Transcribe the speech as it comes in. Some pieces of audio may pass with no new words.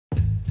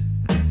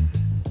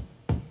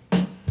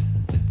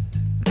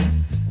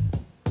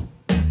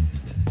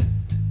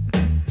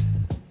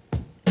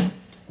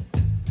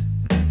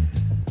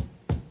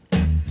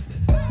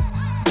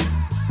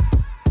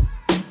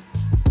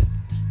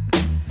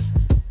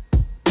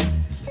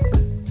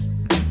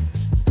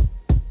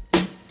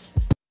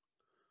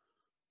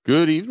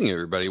Good evening,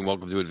 everybody, and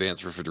welcome to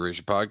Advanced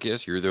Refrigeration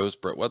Podcast. You're the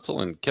host, Brett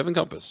Wetzel and Kevin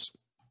Compass.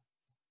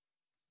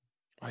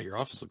 Wow, your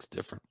office looks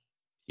different,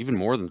 even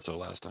more than so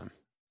last time.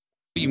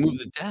 You moved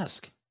the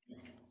desk.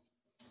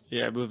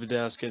 Yeah, I moved the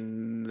desk,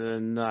 and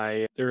then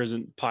there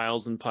isn't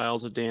piles and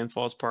piles of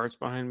Danfoss parts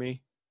behind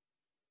me.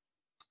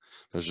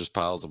 There's just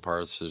piles of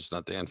parts. There's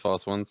not the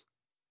Danfoss ones.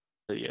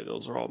 But yeah,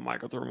 those are all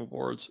microthermal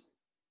boards.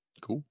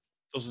 Cool.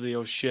 Those are the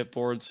oh shit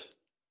boards.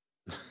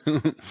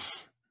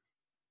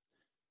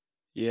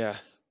 Yeah,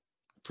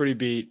 pretty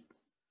beat.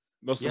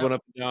 Must have went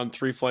up and down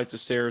 3 flights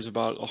of stairs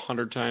about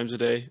 100 times a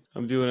day.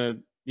 I'm doing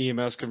an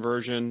EMS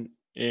conversion,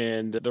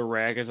 and the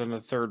rack is on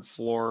the 3rd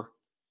floor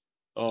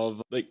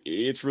of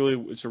it's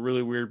a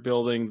really weird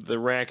building. The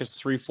rack is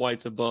 3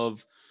 flights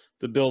above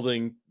the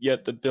building,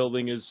 yet the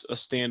building is a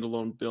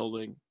standalone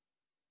building.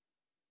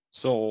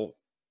 So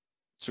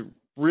it's a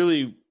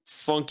really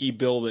funky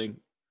building.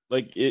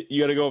 You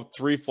got to go up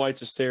 3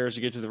 flights of stairs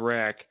to get to the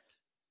rack.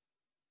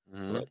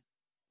 Mm-hmm.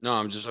 No,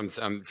 I'm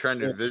trying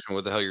to envision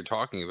what the hell you're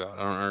talking about.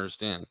 I don't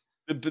understand.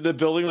 The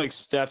building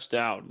steps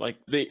down.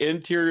 The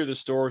interior of the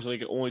store is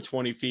only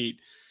 20 feet,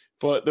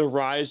 but the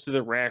rise to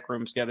the rack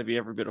room's got to be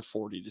every bit of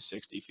 40 to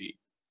 60 feet.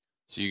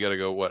 So you got to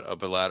go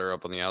up a ladder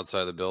up on the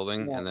outside of the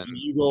building, and then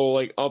you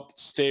go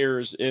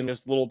upstairs in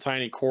this little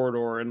tiny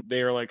corridor, and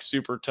they are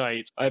super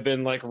tight. I've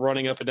been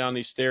running up and down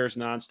these stairs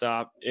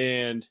nonstop,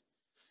 and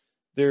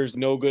there's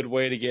no good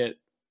way to get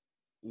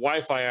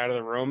Wi-Fi out of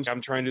the rooms. I'm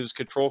trying to do this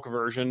control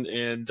conversion,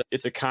 and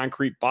it's a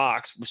concrete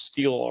box with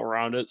steel all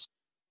around it.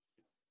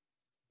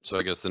 So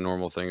I guess the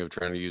normal thing of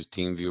trying to use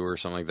TeamViewer or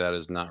something like that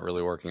is not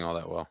really working all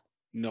that well.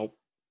 Nope.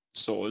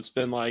 So it's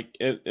been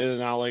and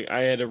now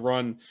I had to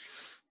run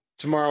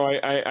tomorrow.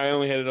 I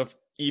only had enough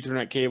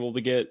Ethernet cable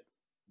to get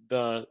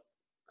the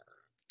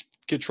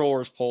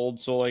controllers pulled.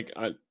 So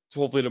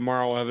hopefully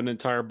tomorrow I'll have an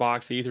entire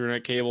box of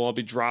Ethernet cable. I'll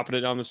be dropping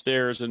it down the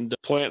stairs and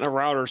planting a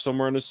router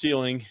somewhere in the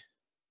ceiling.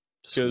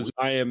 Because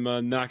I am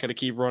not going to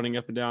keep running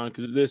up and down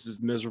because this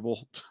is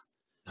miserable.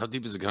 How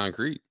deep is the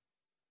concrete?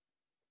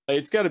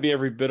 It's got to be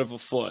every bit of a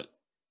foot.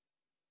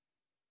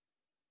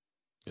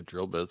 Get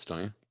drill bits,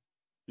 don't you?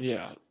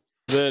 Yeah.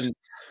 Then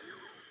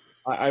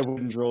I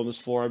wouldn't drill this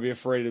floor. I'd be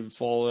afraid it would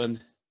fall in.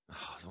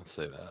 Oh, don't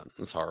say that.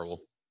 That's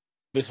horrible.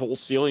 This whole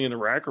ceiling in the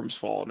rack room's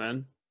falling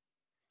in.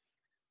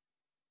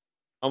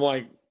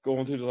 I'm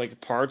going through the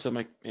parts. I'm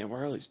man, why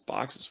are these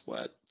boxes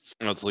wet?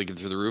 Oh, it's leaking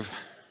through the roof?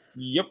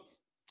 Yep.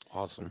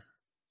 Awesome.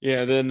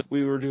 Yeah, then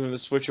we were doing the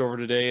switchover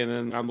today, and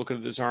then I'm looking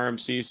at this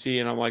RMCC,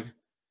 and I'm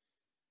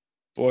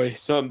boy,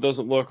 something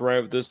doesn't look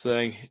right with this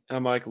thing.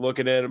 I'm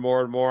looking at it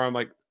more and more. I'm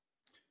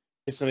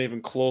it's not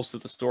even close to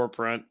the store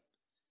print.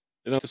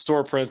 And the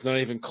store print's not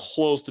even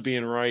close to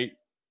being right.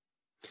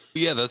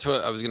 Yeah, that's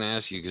what I was going to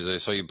ask you, because I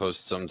saw you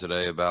posted something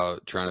today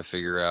about trying to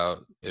figure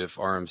out if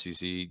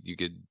RMCC, you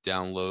could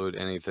download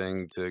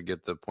anything to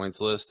get the points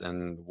list,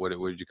 and what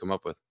did you come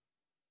up with?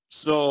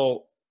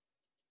 So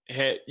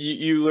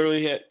you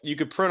literally you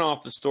could print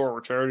off the store,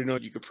 which I already know.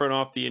 You could print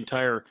off the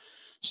entire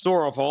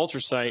store off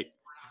UltraSite.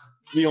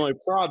 The only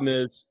problem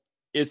is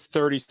it's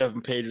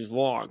 37 pages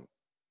long,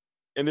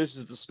 and this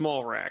is the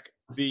small rack.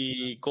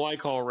 The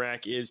glycol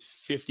rack is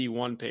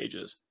 51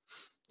 pages,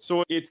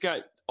 so it's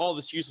got all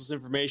this useless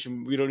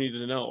information we don't need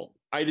to know.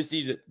 I just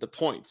need the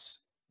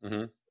points.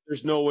 Mm-hmm.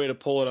 There's no way to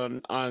pull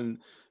it on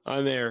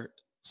there,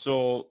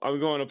 so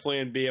I'm going to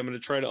plan B. I'm going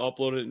to try to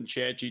upload it in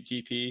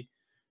ChatGPT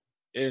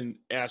and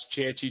ask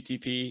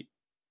ChatGPT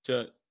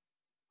to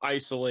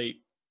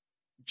isolate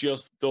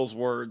just those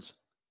words.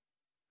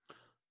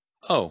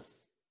 Oh.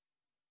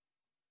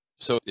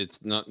 So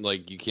it's not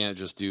you can't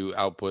just do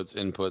outputs,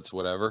 inputs,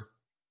 whatever?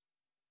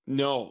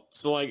 No.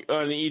 So on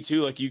the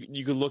E2,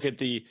 you could look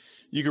at you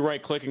could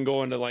right click and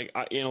go into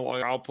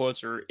analog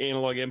outputs or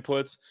analog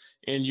inputs,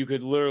 and you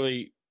could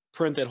literally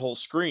print that whole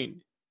screen.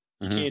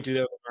 Mm-hmm. You can't do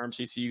that with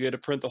RMCC. You got to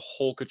print the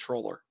whole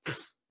controller.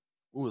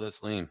 Ooh,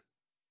 that's lame.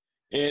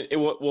 And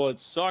what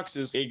sucks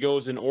is it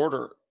goes in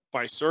order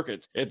by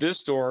circuits. At this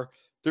store,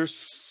 there's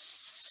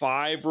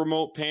 5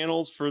 remote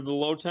panels for the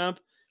low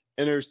temp,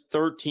 and there's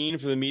 13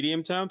 for the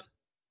medium temp.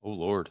 Oh,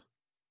 Lord.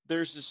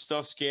 There's just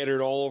stuff scattered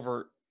all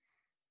over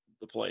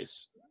the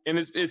place. And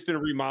it's been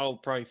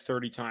remodeled probably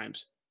 30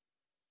 times.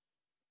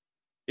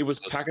 It was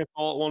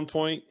Pecasol at one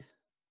point.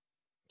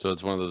 So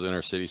it's one of those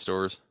inner city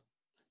stores?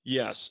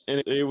 Yes.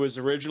 And it was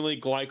originally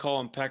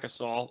glycol and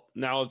Pecasol.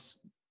 Now it's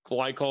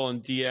glycol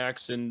and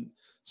DX and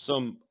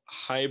some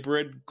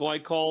hybrid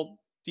glycol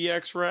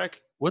DX rack.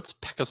 What's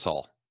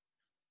Pecasol?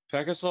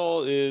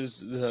 Pecasol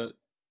is the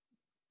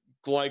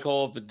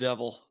glycol of the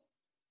devil.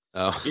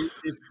 Oh.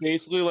 It's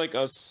basically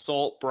a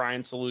salt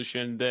brine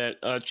solution that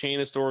a chain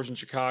of stores in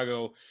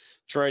Chicago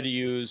tried to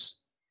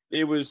use.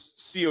 It was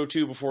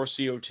CO2 before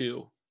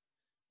CO2.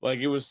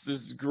 It was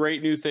this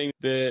great new thing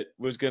that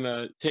was going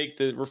to take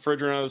the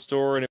refrigerant out of the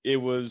store, and it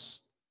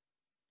was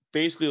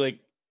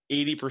basically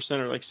 80%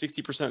 or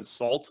 60%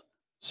 salt.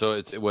 So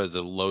it was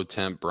a low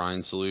temp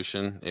brine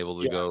solution,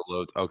 able to go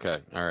low. Okay.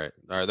 All right.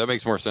 That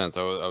makes more sense.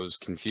 I was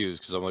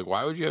confused because I'm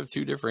why would you have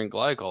 2 different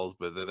glycols?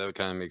 But that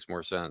kind of makes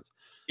more sense.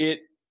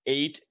 It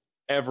ate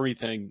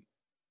everything.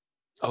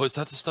 Oh, is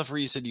that the stuff where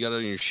you said you got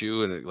it in your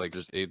shoe and it like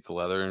just ate the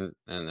leather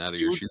and out of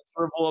You your would shoe?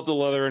 shrivel up the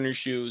leather in your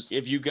shoes.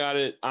 If you got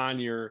it on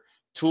your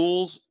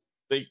tools,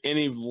 like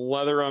any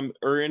leather on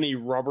or any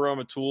rubber on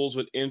the tools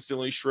would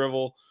instantly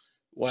shrivel,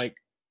 like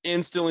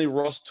instantly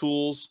rust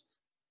tools.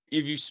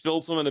 If you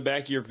spilled some in the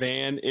back of your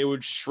van, it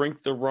would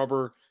shrink the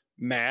rubber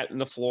mat in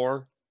the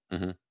floor.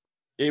 Hmm.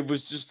 It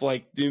was just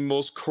like the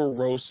most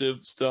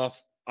corrosive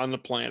stuff on the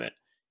planet.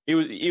 It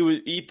would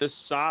eat the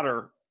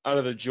solder out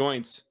of the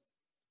joints,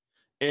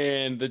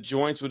 and the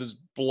joints would just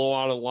blow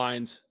out of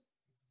lines.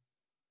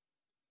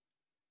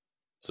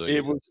 So I It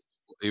guess was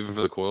even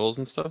for the coils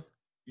and stuff.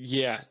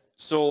 Yeah.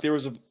 So there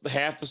was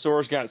half the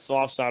stores got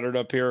soft soldered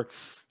up here,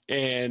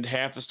 and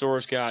half the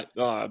stores got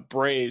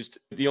brazed.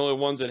 The only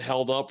ones that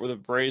held up were the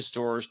brazed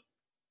stores.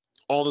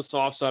 All the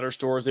soft solder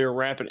stores, they were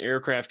wrapping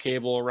aircraft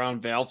cable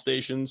around valve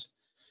stations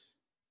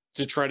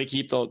to try to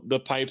keep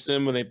the pipes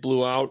in when they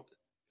blew out.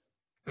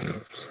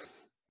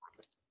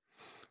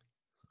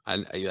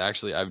 I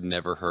actually I've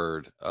never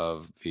heard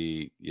of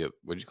the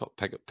what do you call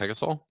it?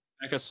 Pegasol?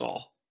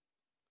 Ecosol.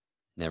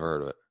 Never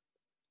heard of it.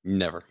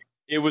 Never.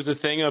 It was a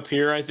thing up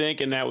here, I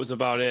think, and that was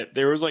about it.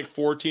 There was like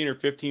 14 or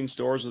 15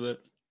 stores with it.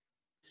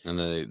 And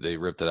then they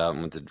ripped it out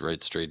and went to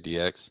right straight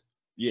DX.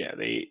 Yeah,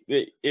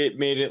 it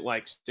made it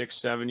like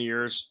 6-7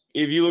 years.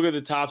 If you look at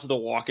the tops of the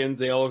walk-ins,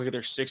 they all look like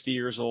they're 60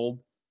 years old.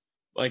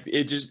 Like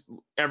it just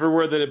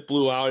everywhere that it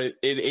blew out, it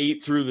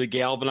ate through the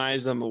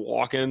galvanized on the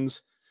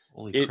walk-ins.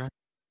 Holy It crap.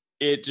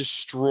 it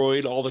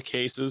destroyed all the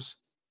cases.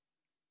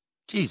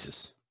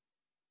 Jesus.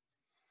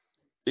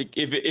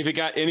 If it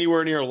got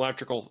anywhere near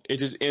electrical, it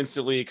just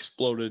instantly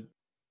exploded.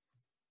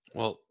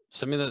 Well,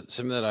 send me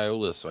that IO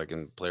list so I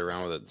can play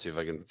around with it and see if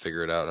I can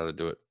figure it out how to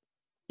do it.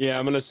 Yeah,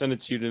 I'm gonna send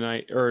it to you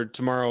tonight or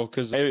tomorrow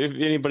because if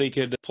anybody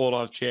could pull it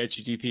off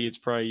ChatGPT, it's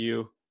probably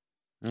you.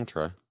 I'll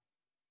try.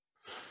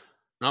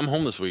 I'm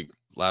home this week.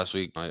 Last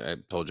week, I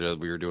told you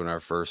we were doing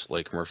our first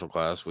light commercial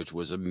class, which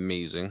was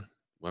amazing.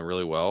 Went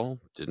really well.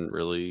 Didn't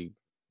really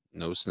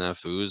no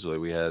snafus. Like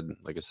we had,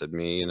 like I said,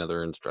 me,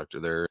 another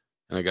instructor there,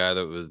 and a guy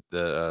that was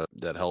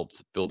that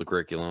helped build the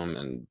curriculum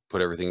and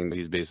put everything.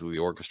 He's basically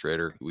the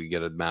orchestrator. We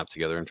get a map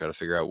together and try to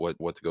figure out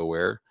what to go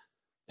where.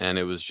 And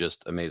it was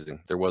just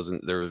amazing. There was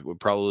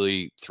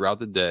probably throughout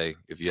the day,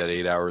 if you had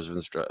 8 hours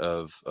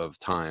of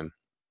time,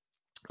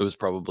 it was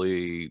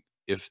probably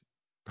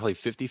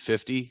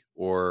 50-50,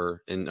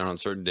 or on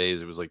certain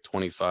days it was like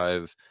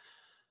 25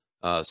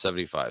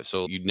 75.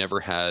 So you never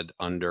had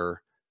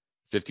under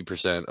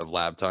 50% of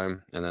lab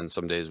time, and then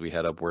some days we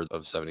had upwards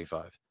of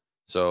 75.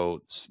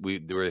 So we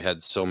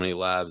had so many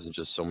labs and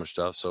just so much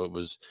stuff. So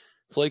it's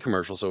like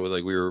commercial. So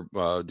like we were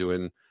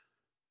doing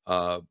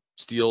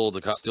steel to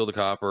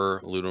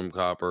copper,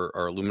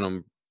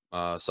 aluminum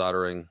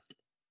soldering,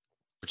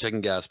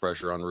 checking gas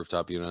pressure on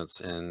rooftop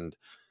units, and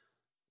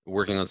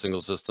working on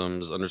single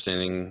systems,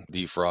 understanding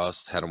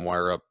defrost, had them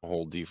wire up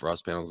whole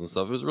defrost panels and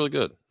stuff. It was really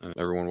good. And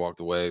everyone walked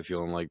away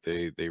feeling like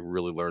they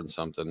really learned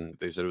something.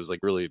 They said it was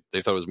like really,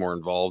 they thought it was more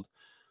involved,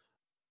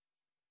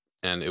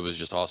 and it was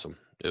just awesome.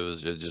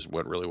 It just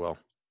went really well.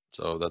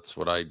 So that's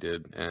what I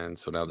did. And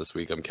so now this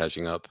week I'm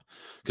catching up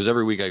because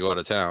every week I go out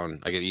of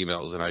town, I get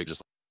emails and I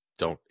just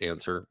don't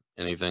answer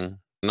anything,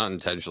 not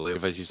intentionally.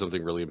 If I see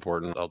something really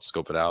important, I'll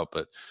scope it out.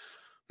 But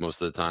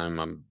most of the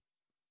time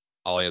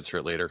I'll answer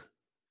it later.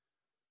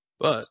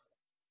 But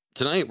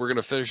tonight we're going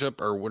to finish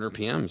up our winter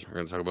PMs. We're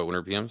going to talk about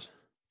winter PMs.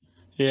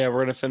 Yeah,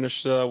 we're gonna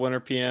finish winter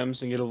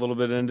PMs and get a little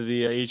bit into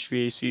the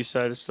HVAC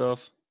side of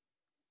stuff.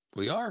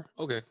 We are?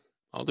 Okay.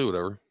 I'll do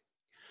whatever.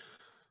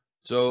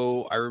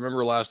 So I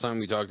remember last time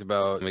we talked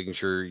about making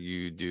sure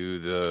you do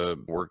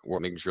the work,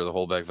 making sure the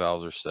holdback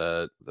valves are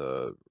set,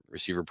 the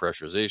receiver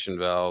pressurization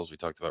valves. We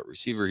talked about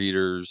receiver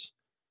heaters,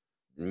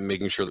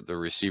 making sure that the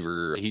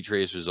receiver heat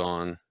trace is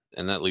on.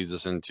 And that leads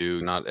us into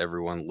not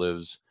everyone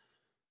lives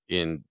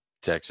in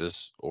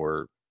Texas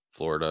or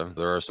Florida.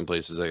 There are some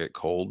places that get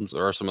cold.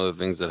 There are some other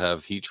things that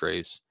have heat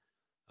trace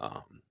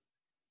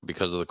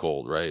because of the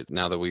cold, right?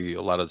 Now that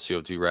a lot of the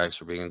CO2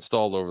 racks are being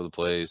installed over the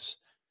place,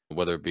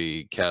 whether it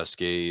be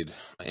Cascade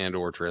and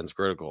or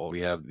transcritical,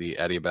 we have the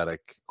adiabatic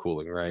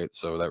cooling, right?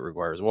 So that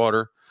requires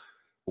water.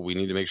 We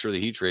need to make sure the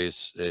heat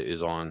trace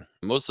is on.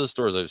 Most of the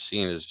stores I've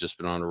seen has just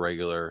been on a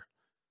regular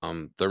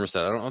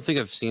thermostat. I don't think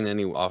I've seen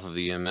any off of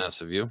the EMS.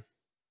 Have you?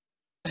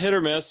 Hit or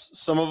miss.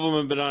 Some of them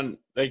have been on,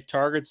 like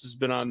Targets has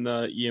been on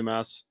the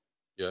EMS.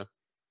 Yeah.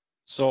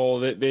 So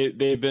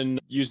they've been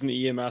using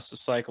the EMS to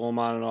cycle them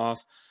on and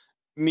off.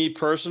 Me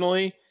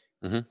personally,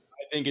 I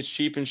think it's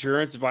cheap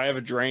insurance. If I have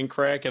a drain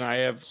crack and I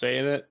have say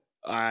in it,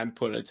 I'm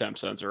putting a temp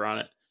sensor on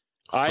it.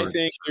 I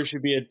think there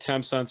should be a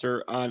temp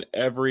sensor on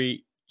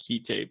every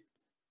heat tape.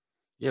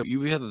 Yeah,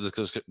 we had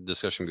this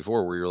discussion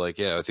before where you're like,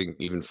 yeah, I think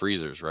even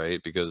freezers,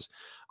 right? Because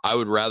I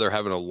would rather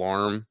have an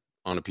alarm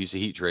on a piece of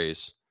heat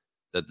trace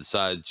that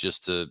decides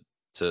just to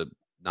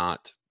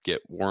not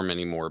get warm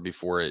anymore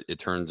before it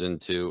turns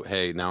into,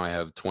 hey, now I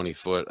have 20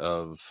 foot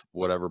of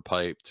whatever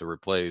pipe to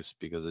replace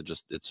because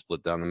it's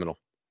split down the middle.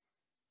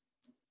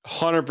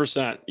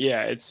 100%.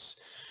 Yeah,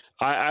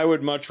 I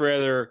would much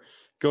rather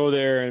go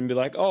there and be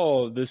like,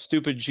 oh, the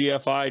stupid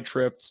GFI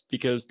tripped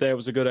because that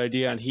was a good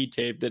idea on heat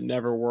tape that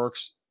never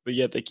works, but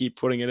yet they keep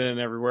putting it in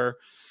everywhere.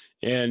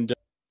 And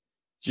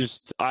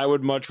just, I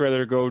would much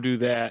rather go do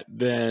that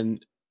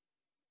than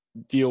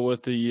deal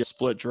with the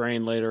split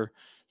drain later,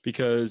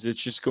 because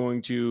it's just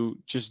going to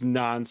just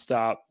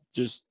nonstop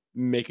just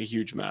make a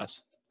huge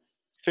mess.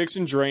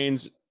 Fixing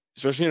drains,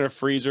 especially in a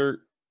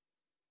freezer,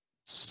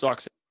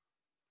 sucks.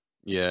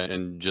 Yeah,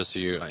 and just so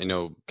you, I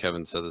know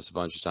Kevin said this a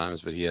bunch of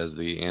times, but he has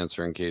the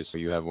answer in case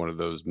you have one of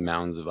those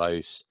mounds of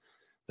ice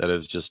that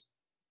has just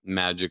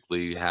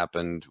magically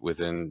happened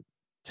within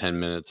 10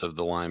 minutes of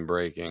the line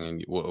breaking,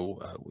 and you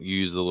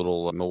use the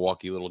little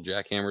Milwaukee little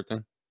jackhammer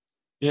thing,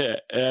 Yeah,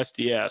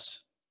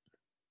 SDS.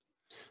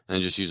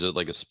 and just use it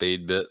like a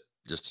spade bit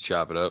just to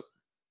chop it up.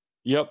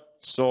 Yep.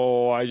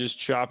 So I just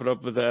chop it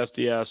up with the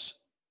SDS,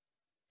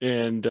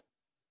 and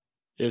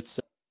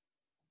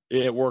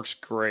it works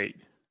great.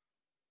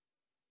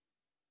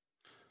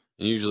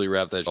 And usually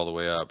wrap that all the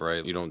way up,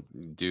 right? You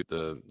don't do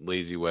the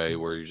lazy way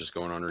where you're just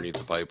going underneath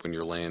the pipe when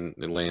you're laying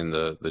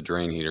the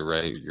drain heater,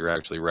 right? You're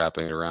actually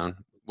wrapping it around.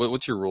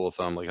 What's your rule of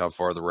thumb? Like how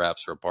far the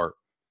wraps are apart?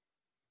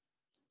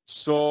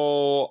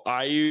 So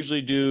I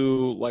usually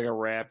do like a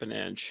wrap an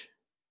inch.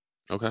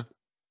 Okay.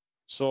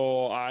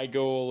 So I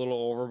go a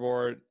little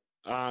overboard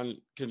on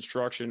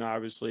construction.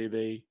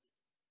 Obviously,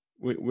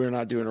 we're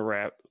not doing a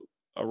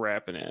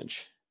wrap an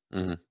inch.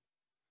 Mm-hmm.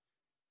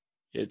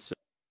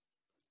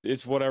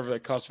 It's whatever the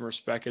customer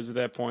spec is at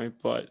that point,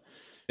 but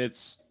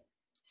it's,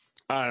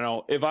 I don't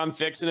know. If I'm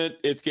fixing it,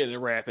 it's getting a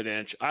wrap an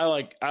inch.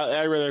 I'd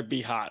rather it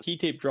be hot.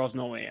 Heat tape draws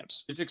no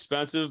amps. It's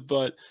expensive,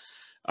 but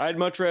I'd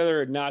much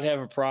rather not have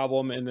a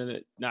problem and then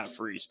it not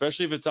freeze,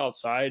 especially if it's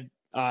outside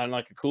on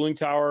like a cooling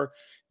tower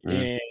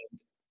and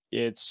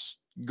it's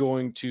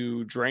going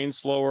to drain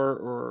slower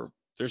or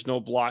there's no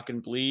block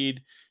and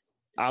bleed.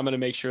 I'm going to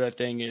make sure that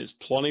thing is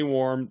plenty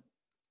warm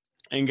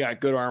and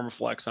got good armor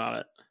flex on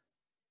it.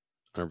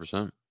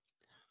 100%.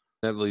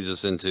 That leads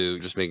us into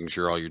just making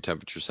sure all your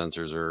temperature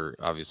sensors are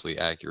obviously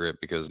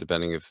accurate, because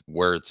depending if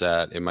where it's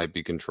at, it might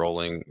be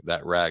controlling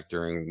that rack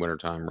during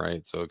wintertime,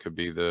 right? So it could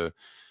be the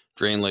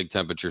drain leg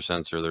temperature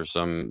sensor. There's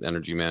some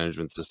energy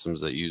management systems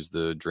that use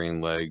the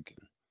drain leg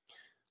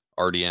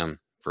RDM,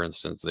 for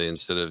instance. They,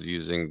 instead of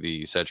using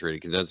the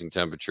saturated condensing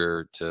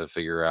temperature to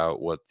figure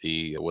out what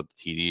the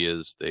TD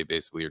is, they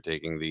basically are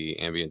taking the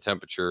ambient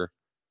temperature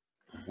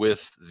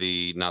with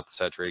the, not the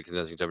saturated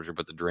condensing temperature,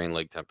 but the drain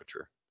leg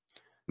temperature,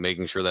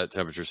 making sure that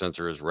temperature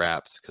sensor is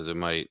wrapped, because it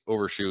might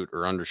overshoot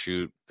or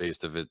undershoot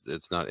based if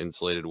it's not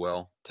insulated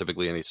well.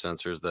 Typically any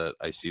sensors that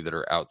I see that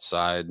are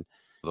outside,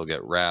 they'll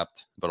get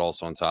wrapped, but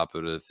also on top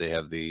of it, if they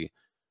have the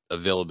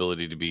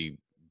availability to be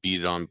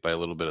beat on by a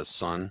little bit of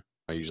sun,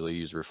 I usually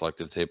use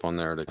reflective tape on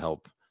there to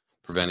help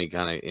prevent any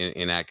kind of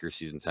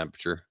inaccuracies in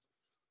temperature.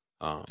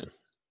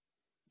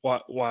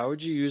 Why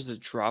would you use the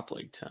drop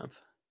leg temp?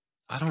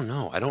 I don't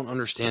know. I don't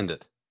understand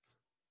it.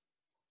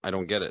 I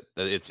don't get it.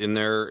 It's in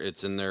their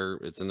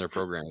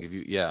program.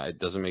 It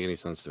doesn't make any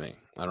sense to me.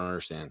 I don't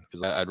understand,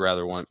 because I'd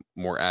rather want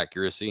more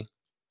accuracy.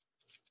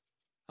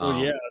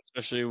 Well, yeah,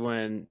 especially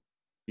when,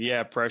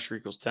 pressure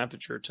equals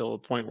temperature till the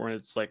point where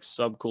it's like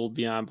subcooled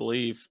beyond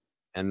belief.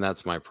 And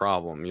that's my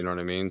problem. You know what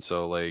I mean?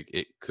 So like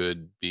it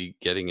could be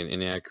getting an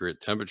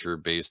inaccurate temperature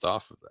based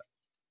off of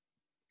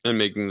that, and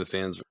making the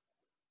fans.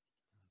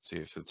 Let's see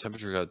if the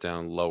temperature got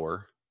down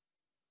lower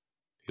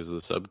because of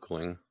the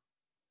subcooling.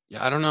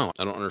 Yeah, I don't know.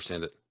 I don't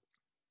understand it.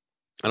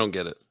 I don't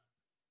get it.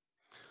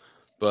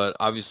 But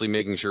obviously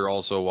making sure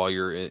also while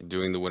you're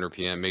doing the winter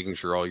PM, making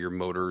sure all your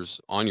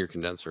motors on your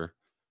condenser,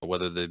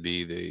 whether they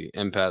be the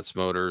MPATS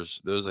motors,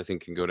 those I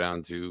think can go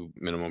down to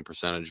minimum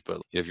percentage.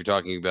 But if you're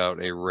talking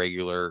about a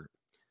regular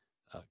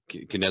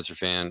condenser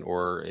fan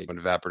or an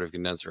evaporative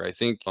condenser, I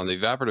think on the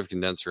evaporative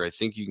condenser, I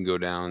think you can go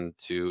down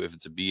to, if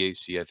it's a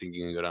BAC, I think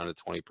you can go down to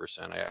 20%.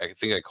 I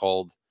think I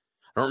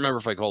don't remember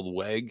if I called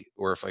WEG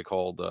or if I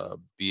called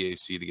BAC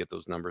to get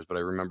those numbers, but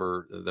I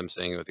remember them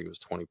saying, I think it was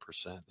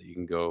 20% that you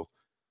can go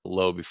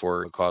low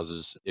before it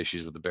causes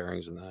issues with the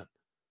bearings and that.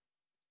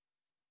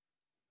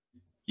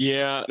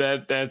 Yeah,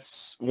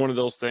 that's one of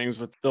those things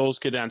with those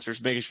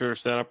condensers, making sure they're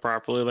set up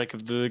properly. Like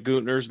if the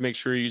Gutners, make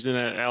sure you're using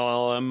that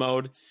LLM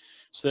mode,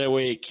 so that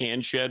way it can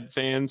shed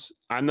fans.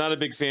 I'm not a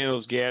big fan of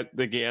those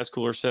the gas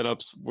cooler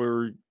setups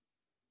where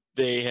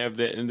they have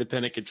that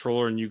independent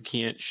controller and you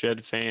can't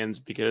shed fans,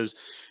 because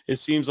it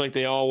seems like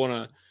they all want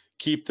to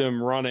keep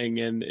them running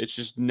and it's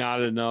just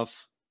not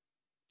enough.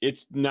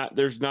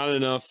 There's not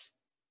enough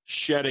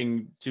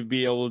shedding to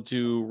be able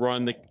to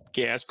run the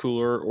gas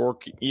cooler or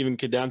even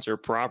condenser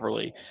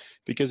properly,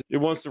 because it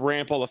wants to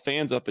ramp all the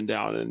fans up and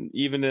down. And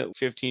even at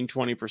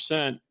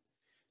 15-20%,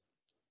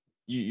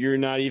 you're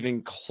not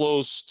even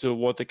close to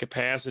what the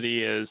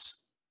capacity is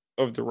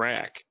of the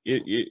rack.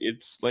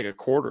 It's like a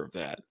quarter of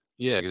that.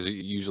 Yeah, because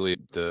usually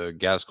the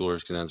gas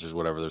coolers, condensers,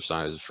 whatever their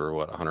size is, for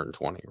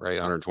 120, right?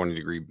 120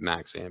 degree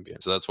max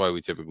ambient. So that's why we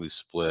typically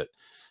split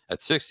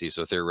at 60.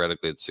 So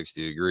theoretically at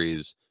 60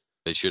 degrees,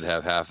 they should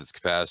have half its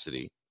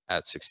capacity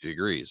at 60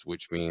 degrees,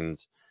 which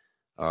means,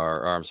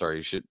 or I'm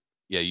sorry,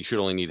 Yeah, you should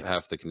only need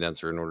half the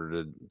condenser in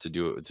order to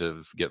do it,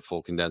 to get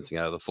full condensing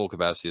out of the full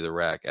capacity of the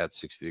rack at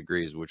 60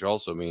 degrees, which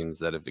also means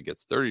that if it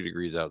gets 30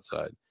 degrees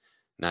outside,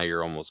 now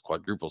you're almost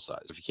quadruple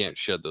size. If you can't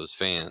shed those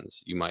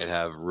fans, you might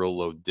have real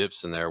low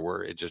dips in there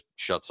where it just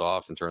shuts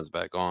off and turns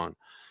back on.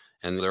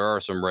 And there are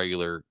some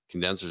regular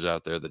condensers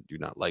out there that do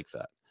not like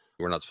that.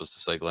 We're not supposed to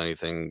cycle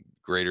anything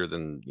greater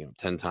than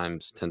 10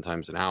 times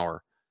an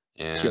hour.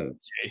 And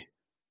Okay.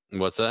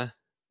 what's that?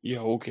 Yeah,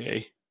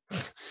 okay.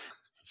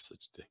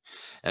 Such a dick.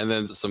 And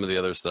then some of the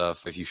other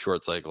stuff, if you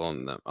short cycle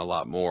on them a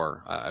lot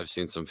more, I've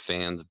seen some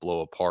fans blow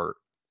apart.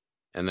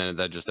 And then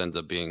that just ends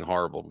up being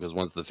horrible because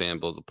once the fan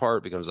blows apart,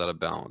 it becomes out of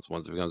balance.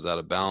 Once it becomes out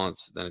of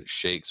balance, then it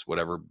shakes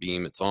whatever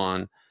beam it's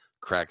on,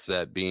 cracks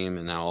that beam.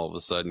 And now all of a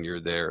sudden you're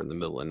there in the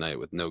middle of the night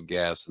with no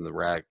gas in the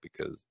rack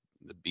because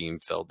the beam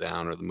fell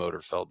down or the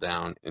motor fell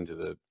down into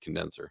the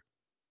condenser,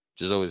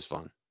 which is always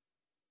fun.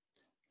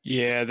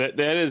 Yeah, that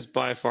is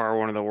by far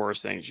one of the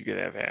worst things you could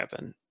have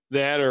happen.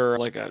 That or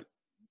like a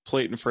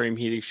plate and frame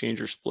heat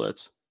exchanger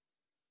splits.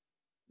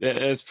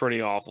 That's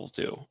pretty awful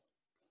too.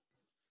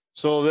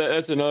 So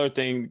that's another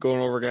thing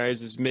going over,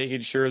 guys, is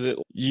making sure that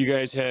you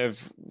guys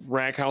have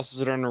rack houses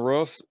that are on the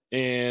roof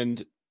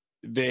and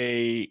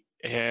they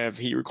have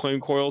heat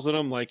reclaim coils in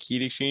them, like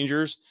heat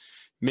exchangers.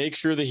 Make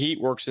sure the heat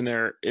works in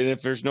there. And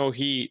if there's no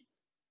heat,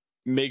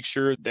 make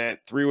sure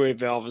that three-way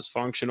valve is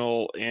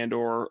functional and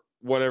or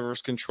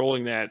whatever's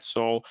controlling that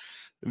so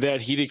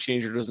that heat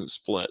exchanger doesn't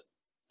split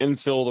and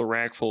fill the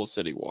rack full of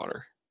city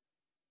water.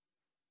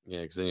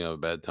 Yeah, because then you have a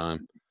bad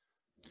time.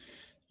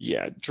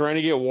 Yeah, trying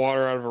to get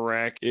water out of a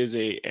rack is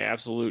a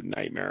absolute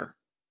nightmare.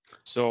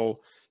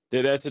 So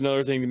that's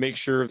another thing to make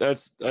sure.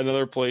 That's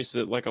another place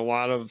that like a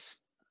lot of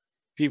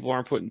people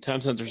aren't putting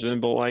temp sensors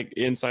in, but like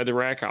inside the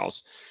rack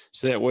house.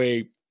 So that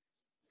way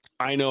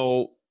I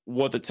know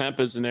what the temp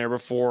is in there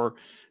before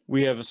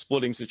we have a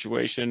splitting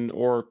situation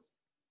or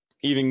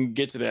even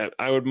get to that.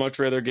 I would much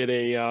rather get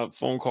a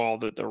phone call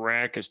that the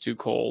rack is too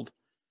cold.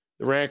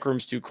 The rack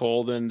room's too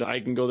cold and I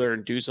can go there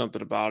and do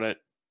something about it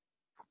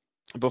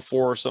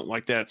before something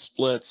like that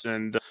splits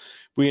and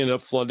we end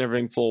up flooding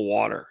everything full of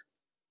water.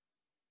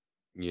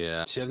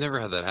 Yeah. See, I've never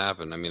had that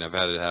happen. I mean, I've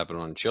had it happen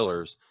on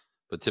chillers,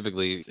 but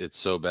typically it's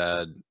so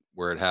bad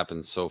where it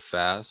happens so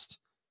fast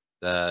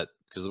that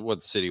because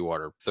what's city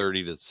water,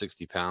 30 to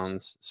 60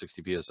 pounds,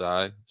 60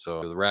 psi.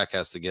 So the rack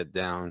has to get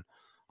down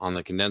on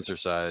the condenser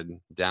side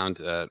down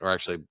to that, or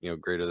actually,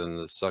 greater than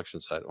the suction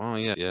side. Oh,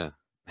 yeah. Yeah.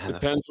 Man,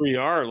 Depends where you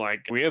are.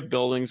 Like we have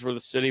buildings where the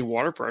city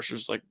water pressure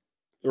is like,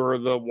 or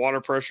the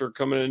water pressure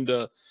coming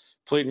into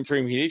plate and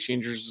frame heat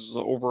exchangers is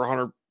over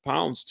 100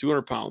 pounds,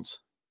 200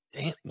 pounds.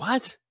 Damn,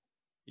 what?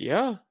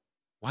 Yeah.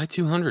 Why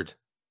 200?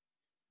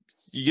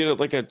 You get it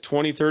like a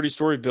 20, 30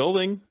 story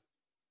building.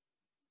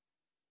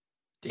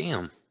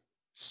 Damn.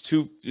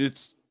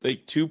 It's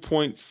like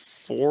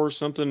 2.4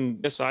 something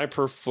SI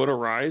per foot of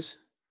rise.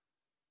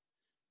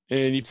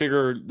 And you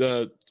figure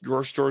the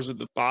grocery store's at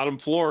the bottom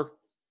floor.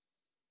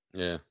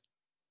 Yeah.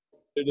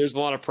 There's a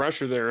lot of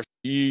pressure there.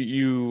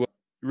 You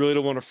really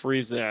don't want to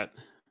freeze that.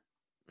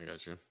 I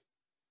got you.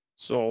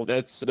 So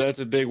that's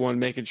a big one,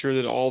 making sure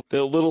that all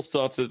the little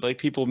stuff that like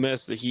people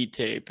miss, the heat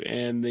tape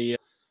and the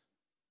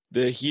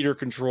heater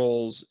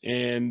controls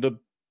and the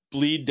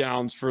bleed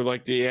downs for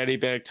like the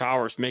adiabatic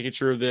towers, making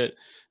sure that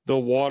the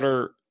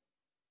water,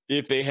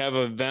 if they have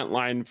a vent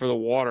line for the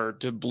water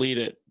to bleed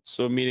it,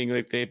 so meaning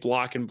like they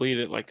block and bleed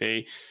it, like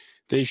they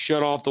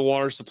shut off the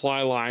water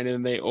supply line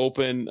and they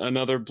open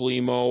another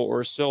BLEMO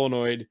or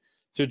solenoid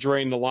to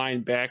drain the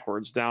line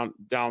backwards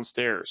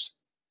downstairs,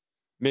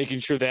 making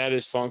sure that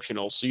is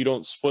functional so you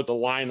don't split the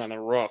line on the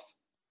roof.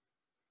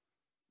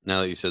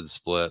 Now that you said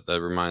split,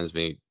 that reminds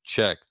me,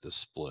 check the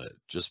split.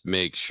 Just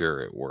make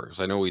sure it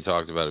works. I know we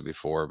talked about it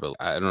before, but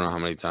I don't know how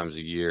many times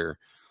a year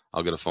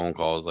I'll get a phone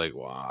call. It's like,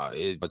 wow,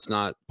 it's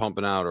not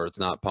pumping out or it's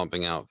not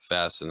pumping out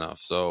fast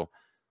enough. So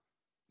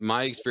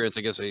my experience,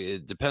 I guess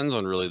it depends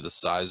on really the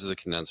size of the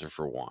condenser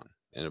for one.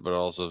 But it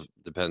also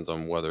depends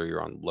on whether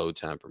you're on low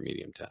temp or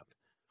medium temp.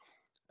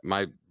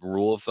 My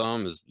rule of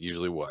thumb is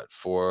usually what,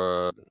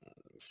 for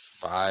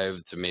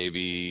 5 to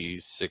maybe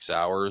 6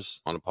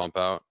 hours on a pump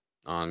out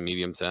on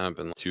medium temp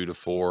and 2 to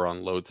 4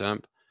 on low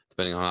temp,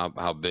 depending on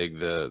how big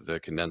the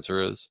condenser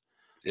is.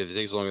 If it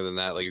takes longer than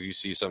that, like if you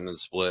see something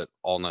split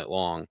all night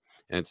long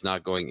and it's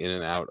not going in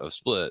and out of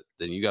split,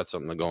 then you got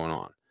something going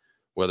on.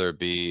 Whether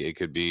it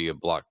could be a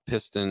blocked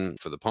piston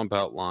for the pump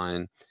out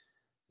line.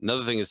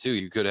 Another thing is too,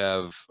 you could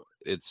have,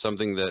 it's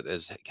something that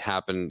has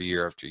happened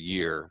year after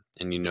year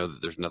and you know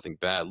that there's nothing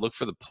bad. Look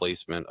for the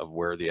placement of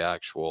where the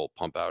actual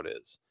pump out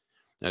is.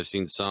 I've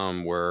seen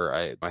some where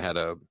I had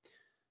it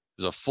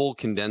was a full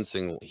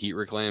condensing heat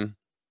reclaim.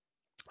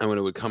 And when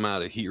it would come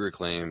out of heat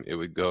reclaim, it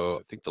would go,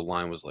 I think the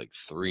line was like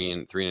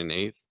 3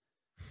 1/8.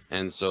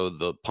 And so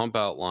the pump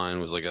out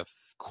line was like a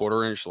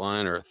 1/4 inch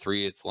line or a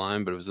 3/8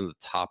 line, but it was in the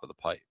top of the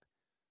pipe.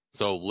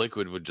 So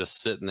liquid would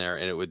just sit in there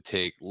and it would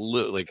take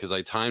literally, because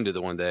I timed it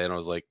the one day and I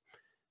was like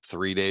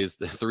 3 days,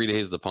 3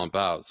 days to pump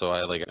out. So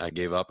I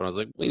gave up and I was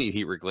like, we need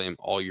heat reclaim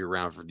all year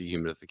round for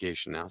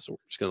dehumidification now. So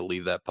we're just going to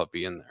leave that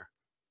puppy in there.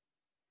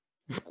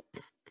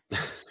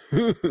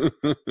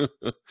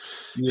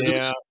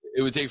 Yeah.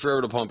 It would take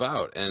forever to pump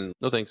out, and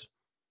no thanks.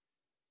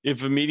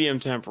 If a medium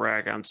temp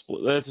rack on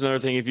split, that's another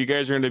thing. If you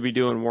guys are going to be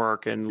doing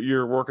work and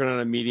you're working on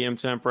a medium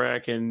temp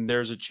rack and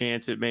there's a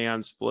chance it may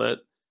on split,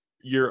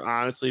 you're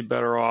honestly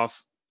better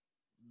off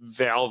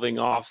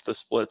valving off the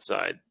split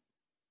side.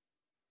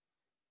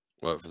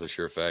 Well, for the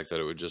sheer fact that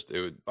it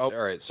would. Oh,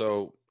 all right.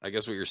 So I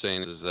guess what you're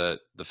saying is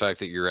that the fact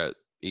that you're at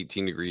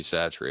 18 degrees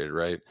saturated,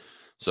 right?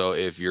 So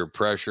if your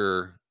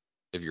pressure,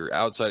 if your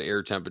outside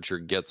air temperature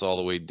gets all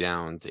the way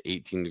down to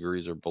 18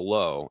 degrees or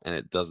below, and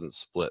it doesn't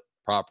split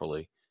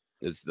properly,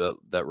 that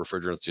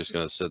refrigerant's just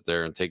going to sit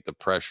there and take the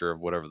pressure of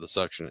whatever the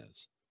suction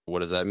is. What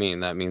does that mean?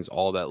 That means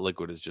all that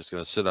liquid is just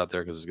going to sit out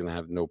there because it's going to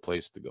have no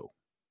place to go.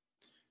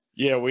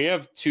 Yeah, we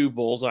have 2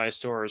 Bullseye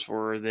stores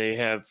where they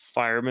have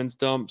firemen's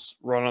dumps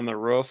run on the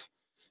roof,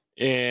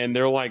 and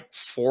they're like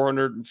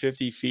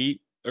 450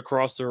 feet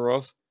across the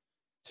roof.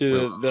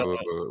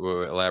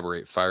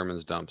 Elaborate.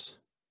 Firemen's dumps.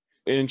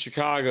 In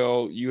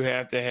Chicago, you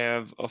have to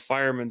have a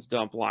fireman's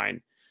dump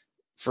line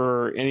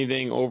for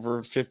anything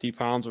over 50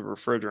 pounds of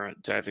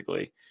refrigerant,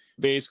 technically.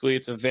 Basically,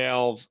 it's a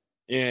valve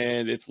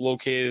and it's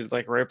located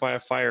like right by a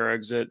fire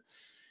exit.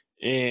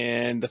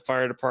 And the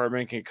fire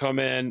department can come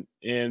in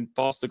and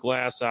bust the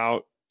glass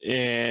out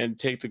and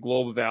take the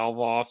globe valve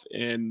off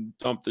and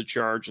dump the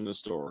charge in the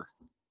store.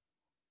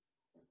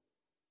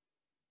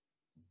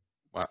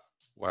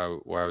 Why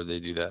would they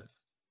do that?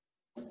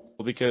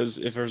 Well, because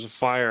if there's a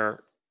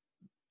fire,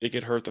 it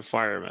could hurt the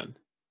firemen.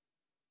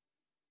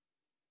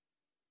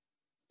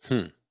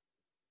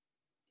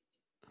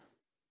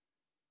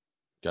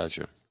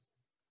 Gotcha.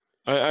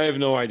 I have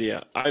no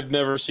idea. I've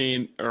never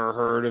seen or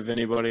heard of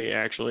anybody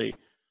actually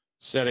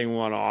setting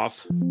one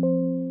off,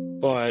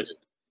 but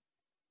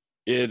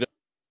it's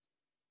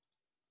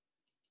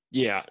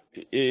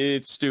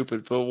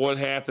stupid. But what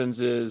happens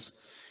is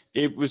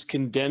it was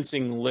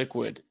condensing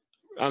liquid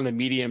on the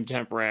medium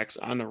temp racks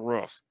on the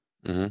roof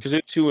because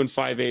it's 2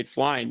 5/8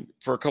 line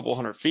for a couple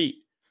hundred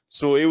feet.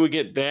 So it would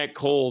get that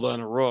cold on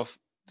a roof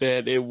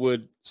that it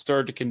would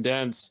start to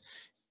condense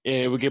and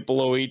it would get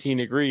below 18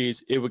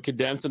 degrees. It would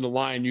condense in the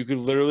line. You could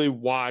literally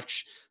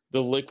watch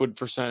the liquid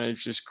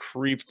percentage just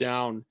creep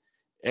down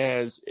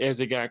as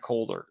it got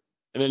colder.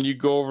 And then you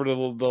go over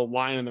to the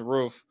line in the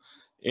roof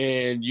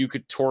and you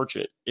could torch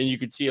it and you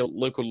could see a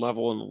liquid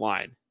level in the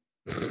line.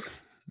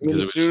 It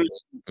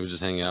was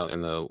just hanging out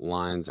in the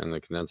lines and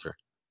the condenser.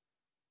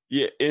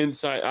 Yeah,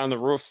 inside on the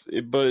roof.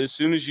 But as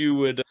soon as you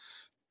would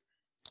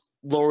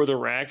lower the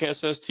rack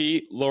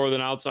SST, lower than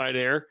outside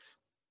air,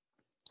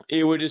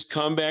 it would just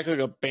come back like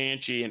a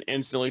banshee and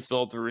instantly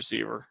fill up the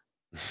receiver.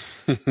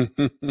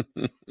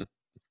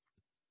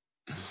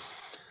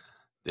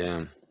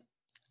 Damn.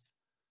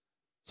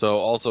 So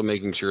also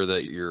making sure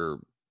that your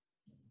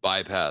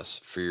bypass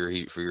for your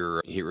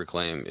heat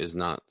reclaim is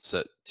not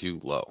set too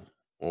low,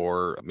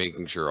 or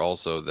making sure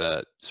also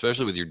that,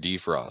 especially with your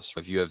defrost,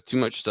 if you have too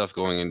much stuff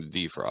going into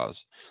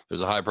defrost,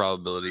 there's a high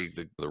probability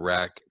the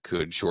rack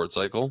could short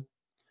cycle.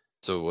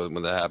 So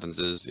when that happens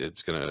is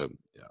it's going to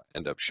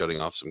end up shutting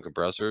off some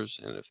compressors.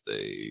 And if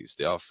they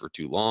stay off for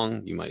too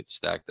long, you might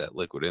stack that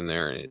liquid in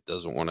there and it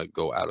doesn't want to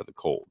go out of the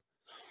cold.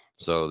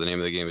 So the name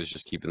of the game is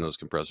just keeping those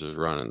compressors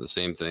running. The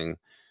same thing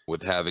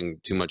with having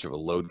too much of a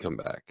load come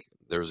back.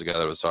 There was a guy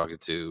that I was talking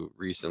to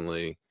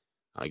recently.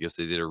 I guess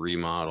they did a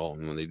remodel,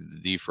 and when they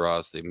did the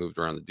defrost, they moved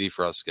around the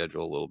defrost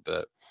schedule a little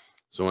bit.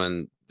 So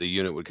when the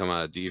unit would come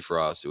out of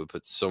defrost, it would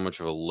put so much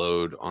of a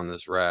load on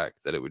this rack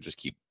that it would just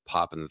keep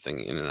popping the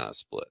thing in and out of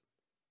split.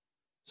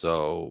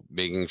 So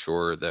making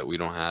sure that we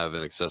don't have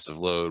an excessive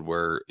load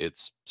where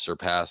it's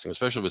surpassing,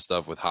 especially with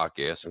stuff with hot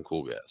gas and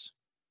cool gas.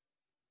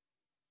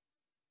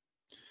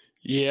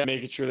 Yeah,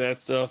 making sure that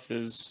stuff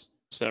is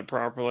set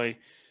properly.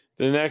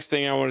 The next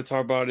thing I want to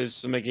talk about is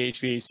some like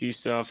HVAC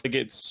stuff. It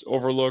gets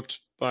overlooked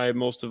by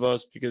most of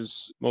us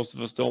because most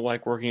of us don't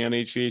like working on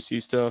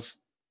HVAC stuff.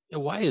 Yeah,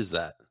 why is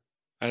that?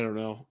 I don't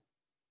know.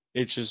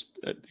 It's just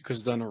because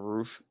it's on a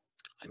roof.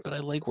 But I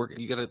like working.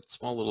 You got a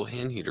small little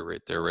hand heater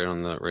right there, right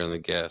on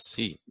the gas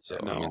heat. So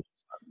no, I mean,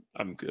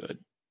 I'm good.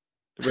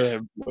 I'd rather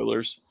have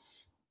boilers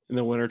in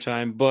the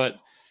wintertime. But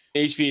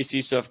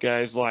HVAC stuff,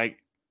 guys, like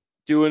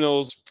doing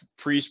those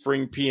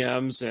pre-spring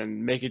PMs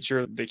and making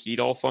sure the heat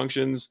all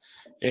functions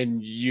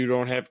and you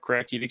don't have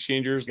cracked heat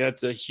exchangers,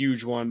 that's a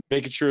huge one.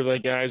 Making sure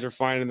that guys are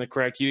finding the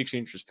cracked heat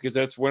exchangers because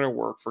that's winter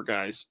work for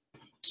guys.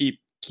 Keep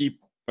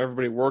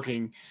everybody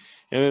working.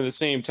 And at the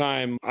same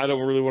time, I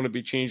don't really want to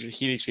be changing a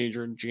heat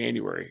exchanger in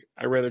January.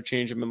 I'd rather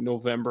change them in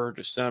November or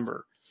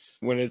December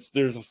when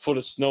there's a foot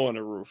of snow on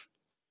the roof.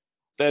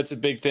 That's a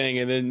big thing.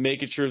 And then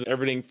making sure that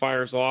everything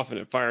fires off and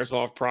it fires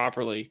off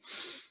properly.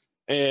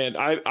 And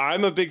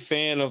I'm a big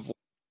fan of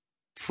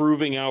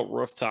proving out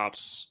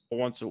rooftops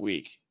once a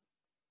week.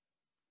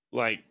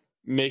 Like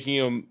making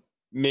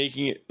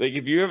it like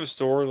if you have a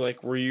store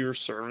like where you're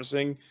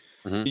servicing,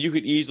 you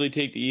could easily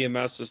take the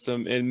EMS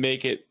system and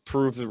make it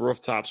prove the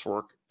rooftops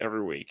work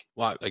every week.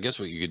 Well, I guess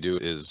what you could do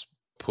is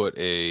put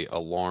a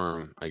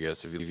alarm, I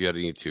guess, if you had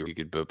need to, you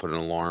could put an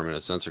alarm and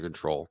a sensor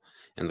control,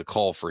 and the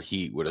call for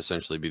heat would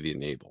essentially be the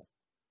enable.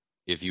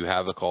 If you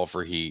have a call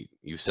for heat,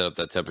 you set up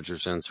that temperature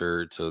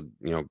sensor to,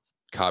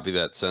 copy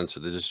that sensor,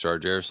 the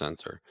discharge air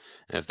sensor.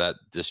 And if that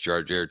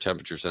discharge air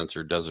temperature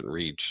sensor doesn't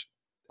reach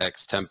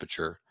X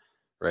temperature,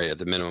 right, at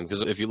the minimum,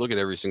 because if you look at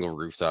every single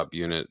rooftop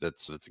unit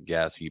that's a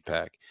gas heat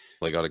pack,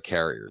 like on a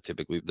Carrier,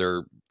 typically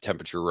their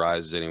temperature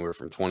rises anywhere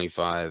from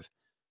 25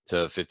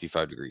 to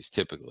 55 degrees,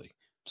 typically.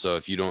 So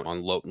if you don't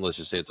on low, let's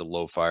just say it's a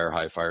low fire,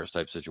 high fires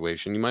type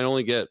situation, you might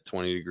only get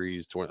 20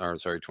 degrees,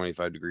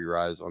 25-degree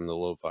rise on the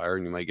low fire,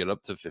 and you might get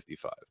up to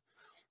 55.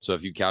 So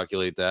if you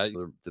calculate that,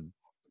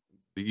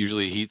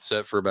 usually heat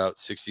set for about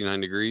 69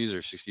 degrees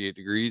or 68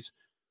 degrees,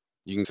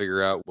 you can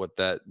figure out what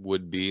that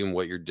would be and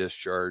what your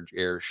discharge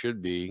air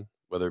should be,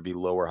 whether it be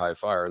low or high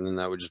fire. And then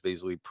that would just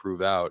basically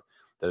prove out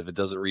that if it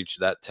doesn't reach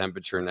that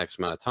temperature in X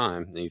amount of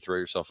time, then you throw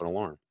yourself an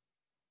alarm.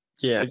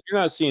 Yeah, if you're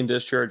not seeing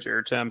discharge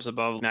air temps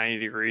above 90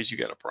 degrees, you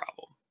got a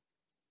problem.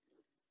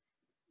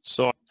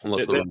 So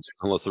unless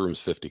the room's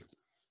 50.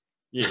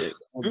 Yeah,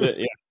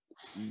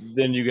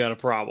 then you got a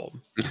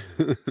problem.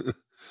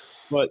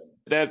 But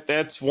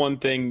that's one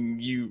thing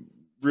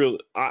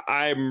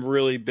I'm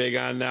really big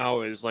on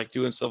now is like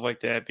doing stuff like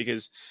that,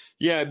 because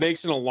it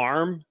makes an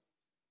alarm,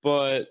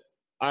 but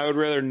I would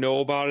rather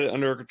know about it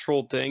under a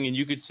controlled thing, and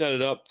you could set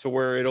it up to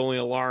where it only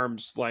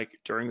alarms like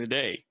during the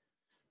day,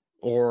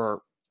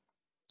 or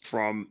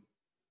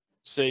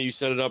say you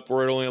set it up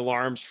where it only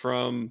alarms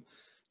from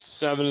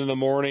 7 in the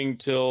morning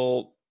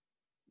till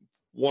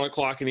 1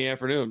 o'clock in the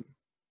afternoon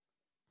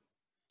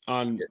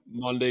on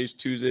Mondays,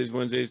 Tuesdays,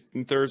 Wednesdays,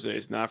 and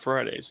Thursdays, not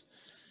Fridays.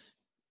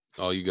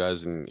 All you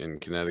guys in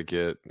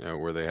Connecticut,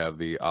 where they have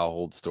the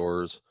Ahold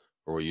stores,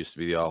 or what used to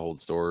be the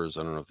Ahold stores,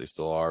 I don't know if they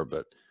still are,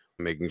 but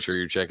making sure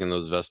you're checking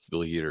those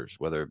vestibule heaters,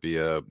 whether it be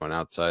an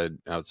outside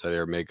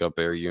air makeup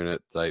air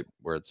unit type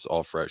where it's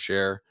all fresh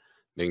air,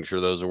 making sure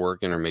those are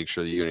working, or make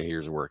sure the unit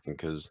heaters are working,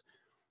 because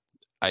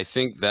I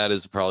think that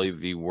is probably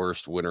the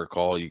worst winter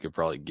call you could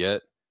probably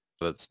get.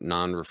 That's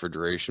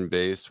non-refrigeration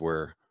based,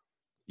 where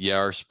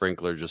our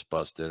sprinkler just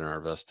busted in our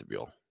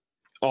vestibule.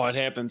 Oh, it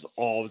happens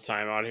all the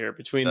time out here.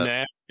 Between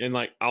that and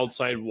like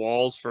outside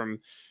walls from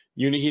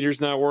unit heaters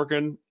not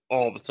working,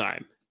 all the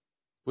time.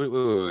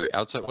 Wait.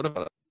 Outside? What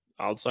about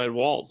outside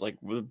walls, like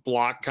with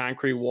block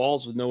concrete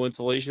walls with no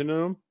insulation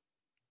in them?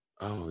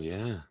 Oh,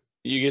 yeah.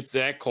 You get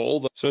that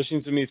cold, especially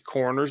in some of these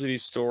corners of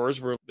these stores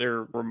where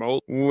they're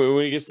remote.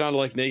 When it gets down to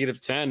like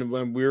 -10,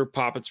 when we were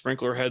popping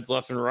sprinkler heads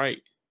left and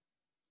right.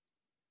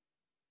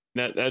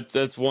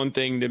 That's one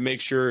thing to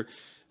make sure.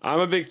 I'm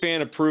a big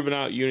fan of proving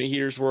out unit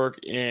heaters work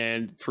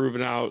and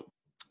proving out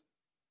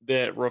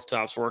that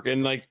rooftops work,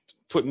 and like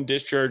putting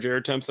discharge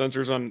air temp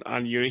sensors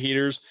on unit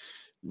heaters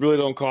really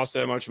don't cost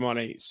that much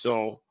money.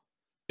 So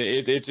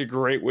it's a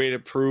great way to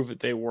prove that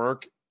they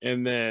work,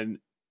 and then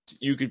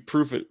you could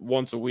proof it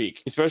once a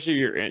week,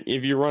 especially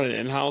if you run it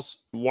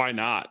in-house. Why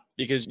not?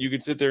 Because you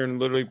could sit there and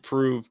literally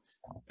prove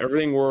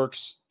everything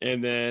works,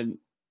 and then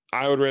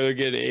I would rather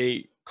get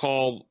a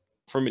call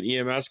from an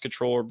EMS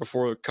controller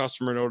before the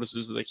customer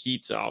notices the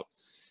heat's out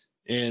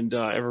and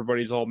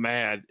everybody's all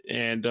mad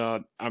and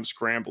I'm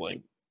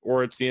scrambling,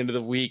 or it's the end of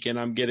the week and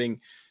I'm getting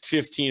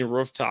 15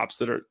 rooftops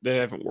that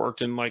haven't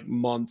worked in like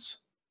months.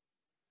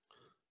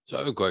 So I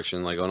have a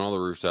question, like on all the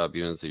rooftop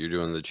units that you're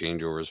doing the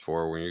changeovers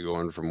for, when you're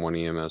going from one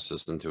EMS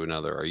system to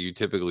another, are you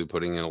typically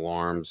putting in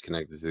alarms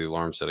connected to the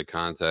alarm set of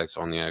contacts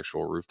on the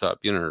actual rooftop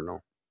unit, or no?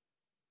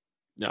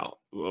 No,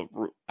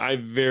 I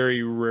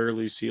very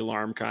rarely see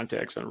alarm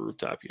contacts on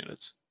rooftop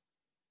units.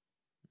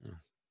 Yeah.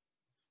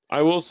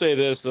 I will say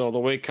this though, the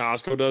way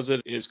Costco does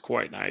it is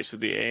quite nice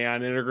with the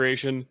AAON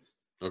integration.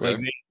 Okay.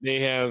 Like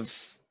they have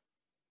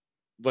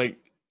like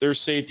their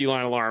safety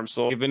line alarm.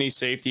 So if any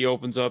safety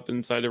opens up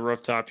inside the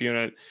rooftop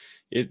unit,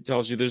 it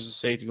tells you there's a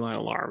safety line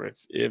alarm.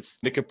 If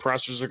the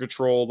compressors are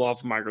controlled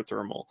off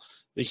microthermal,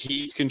 the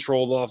heat's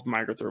controlled off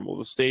microthermal,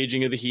 the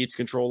staging of the heat's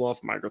controlled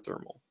off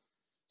microthermal.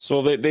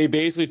 So they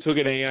basically took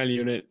an AAON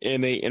unit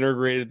and they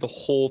integrated the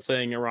whole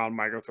thing around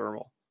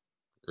microthermal.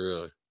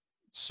 Really?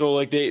 So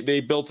like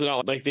they built it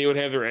out. Like they would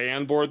have their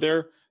AAON board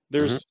there.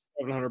 There's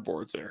 700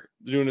 boards there.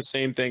 They're doing the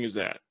same thing as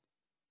that.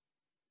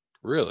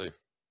 Really?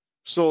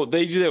 So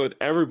they do that with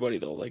everybody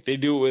though. Like they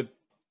do it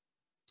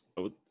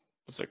with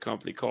what's that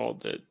company called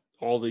that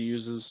Alda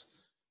uses?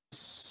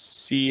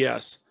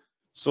 CES.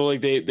 So like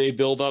they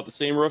build out the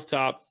same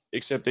rooftop,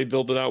 except they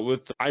build it out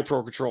with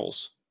iPro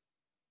controls.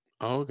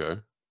 Oh,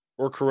 okay.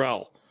 Or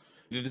Corel.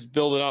 They just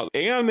build it out.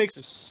 AAON makes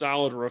a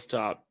solid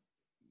rooftop,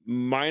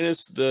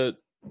 minus the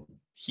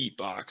heat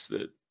box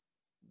that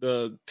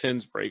the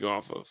pins break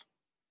off of.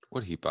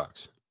 What heat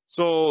box?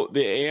 So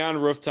the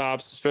AAON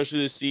rooftops,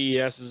 especially the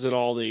CESs at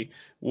Aldi,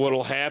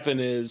 what'll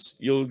happen is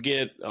you'll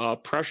get a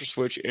pressure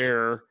switch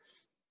error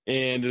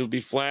and it'll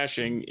be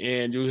flashing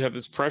and you'll have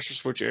this pressure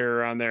switch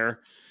error on there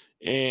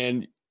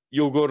and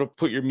you'll go to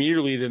put your meter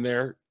lead in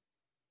there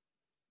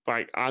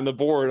on the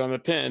board on the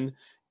pin.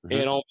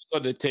 And all of a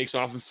sudden it takes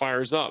off and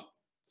fires up.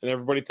 And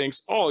everybody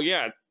thinks, oh,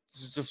 yeah,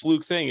 it's a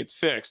fluke thing. It's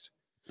fixed.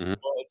 Mhm.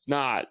 Well, it's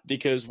not,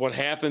 because what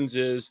happens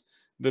is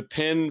the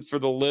pin for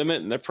the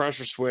limit and the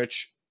pressure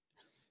switch,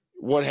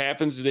 what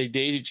happens is they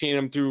daisy chain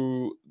them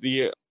through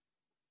the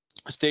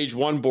stage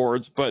 1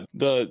 boards, but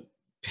the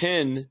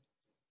pin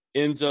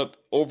ends up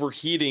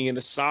overheating and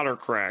the solder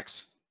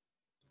cracks.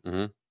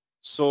 Mhm.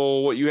 So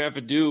what you have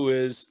to do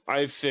is,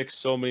 I've fixed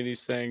so many of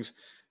these things.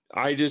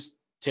 I just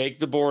take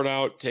the board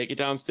out, take it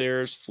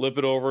downstairs, flip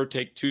it over,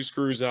 take 2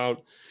 screws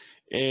out,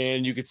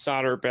 and you could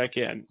solder it back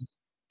in.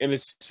 And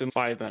it's in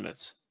 5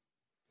 minutes.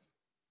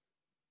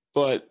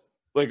 But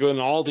like in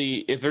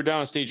Aldi, if they're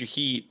down a stage of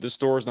heat, the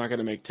store is not going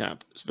to make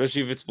temp,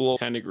 especially if it's below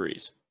 10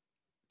 degrees.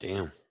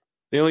 Damn.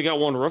 They only got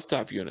one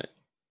rooftop unit.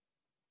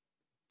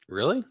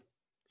 Really?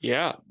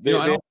 Yeah. You know,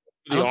 I They don't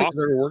I don't think I've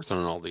ever worked on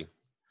an Aldi.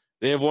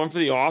 They have one for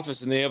the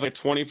office, and they have a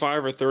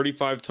 25 or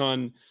 35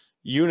 ton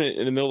unit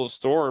in the middle of the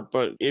store.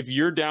 But if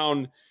you're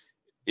down,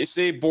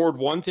 say board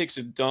 1 takes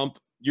a dump,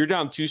 you're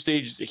down 2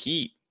 stages of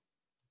heat.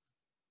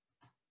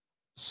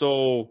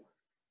 So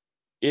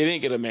it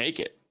ain't gonna make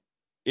it.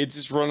 It's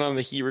just run on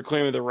the heat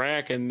reclaim of the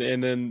rack, and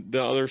then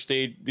the other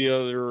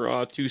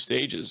 2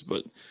 stages.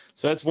 But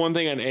so that's one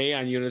thing on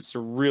Aeon units to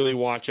really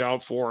watch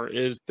out for,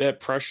 is that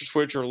pressure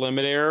switch or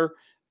limit error.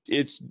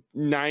 It's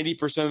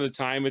 90% of the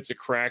time it's a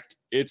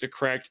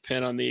cracked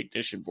pin on the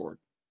ignition board.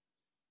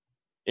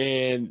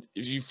 And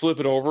if you flip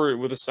it over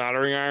with a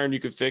soldering iron, you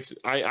could fix it.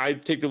 I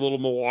take the little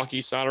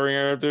Milwaukee soldering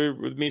iron up there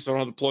with me, so I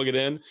don't have to plug it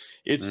in.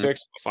 It's Mhm.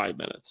 fixed in 5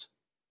 minutes.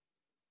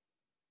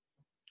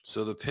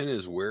 So the pin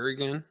is where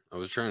again? I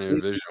was trying to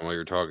envision while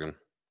you're talking.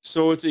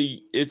 So I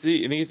think it's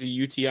a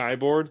UTI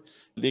board,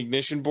 the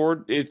ignition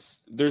board.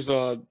 There's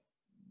a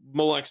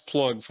Molex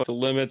plug for the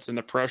limits and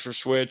the pressure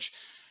switch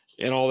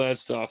and all that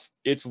stuff.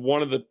 It's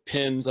one of the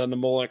pins on the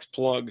Molex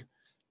plug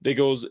that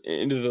goes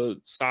into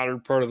the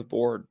soldered part of the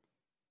board.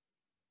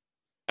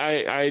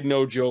 I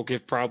no joke, I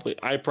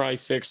probably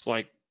fixed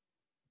like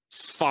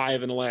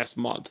 5 in the last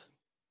month.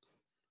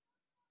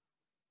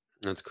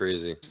 That's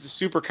crazy. It's a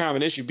super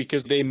common issue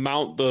because they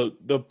mount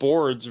the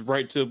boards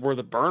right to where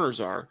the burners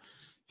are,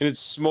 and it's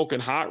smoking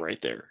hot right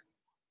there.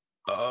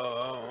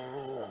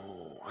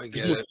 Oh, I There's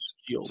get no it.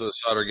 shield. So the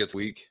solder gets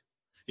weak.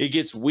 It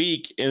gets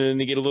weak, and then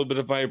they get a little bit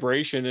of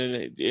vibration,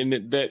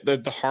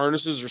 that the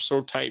harnesses are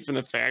so tight from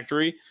the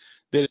factory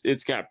that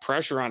it's got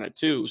pressure on it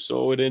too,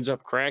 so it ends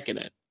up cracking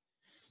it.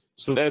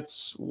 So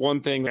that's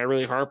one thing I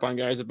really harp on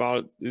guys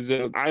about, is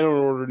that I don't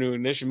order new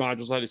ignition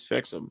modules, I just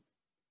fix them.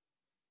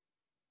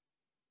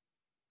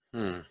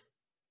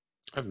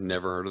 I've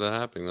never heard of that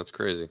happening. That's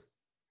crazy.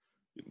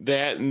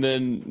 That, and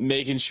then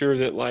making sure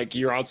that like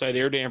your outside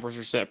air dampers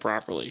are set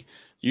properly.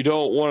 You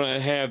don't want to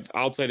have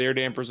outside air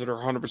dampers that are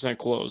 100%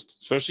 closed,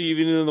 especially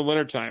even in the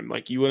wintertime.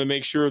 Like, you want to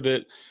make sure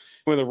that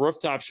when the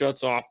rooftop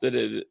shuts off that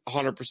it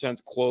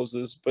 100%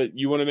 closes, but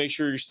you want to make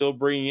sure you're still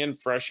bringing in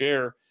fresh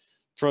air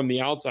from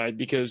the outside,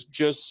 because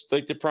just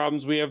like the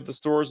problems we have at the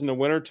stores in the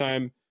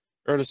wintertime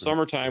or the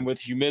summertime with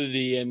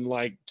humidity and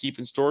like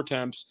keeping store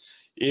temps,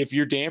 if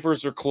your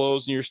dampers are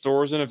closed and your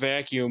store's in a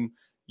vacuum,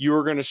 you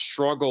are going to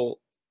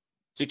struggle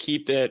to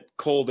keep that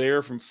cold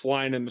air from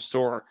flying in the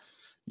store.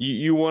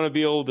 You want to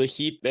be able to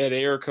heat that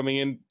air coming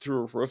in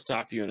through a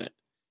rooftop unit.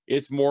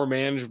 It's more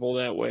manageable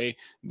that way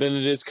than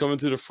it is coming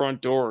through the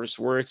front doors,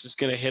 where it's just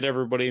going to hit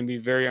everybody and be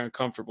very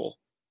uncomfortable.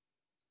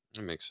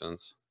 That makes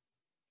sense.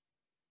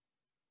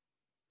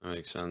 That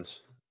makes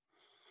sense.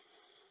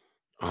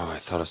 Oh, I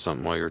thought of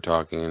something while you were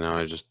talking, and now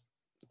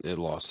it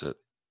lost it.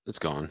 It's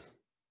gone.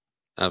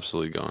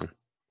 Absolutely gone.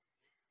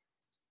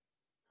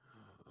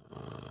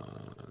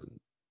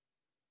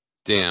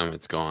 Damn,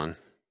 it's gone.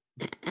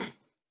 You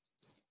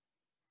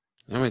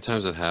know how many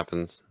times that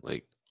happens?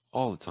 Like,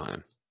 all the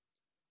time.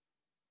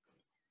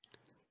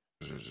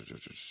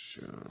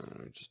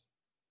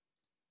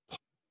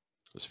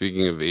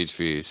 Speaking of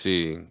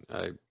HVAC,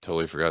 I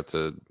totally forgot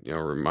to,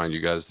 remind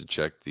you guys to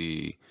check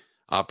the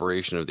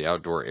operation of the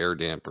outdoor air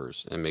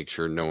dampers and make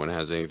sure no one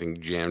has anything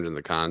jammed in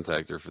the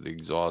contactor for the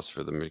exhaust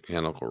for the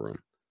mechanical room.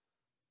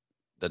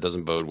 That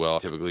doesn't bode well.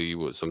 Typically,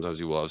 sometimes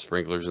you will have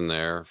sprinklers in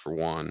there, for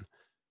one,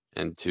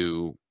 and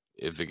two,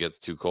 if it gets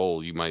too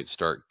cold, you might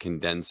start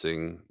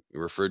condensing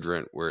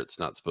refrigerant where it's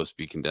not supposed to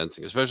be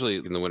condensing, especially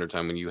in the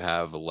wintertime when you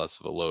have less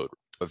of a load.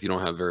 If you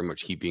don't have very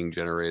much heat being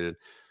generated,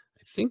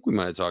 I think we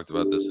might have talked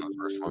about this in the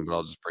first one, but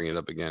I'll just bring it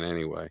up again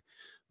anyway.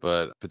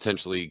 But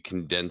potentially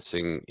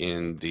condensing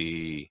in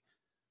the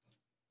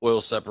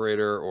oil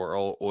separator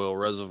or oil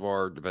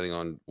reservoir, depending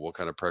on what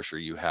kind of pressure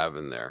you have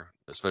in there,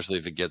 especially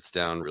if it gets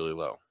down really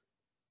low.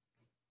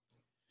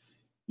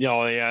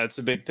 Yeah, it's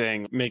a big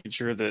thing. Making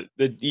sure that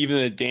even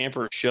the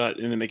damper shut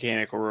in the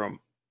mechanical room.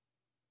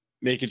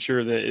 Making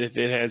sure that if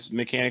it has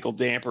mechanical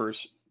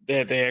dampers,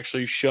 that they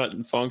actually shut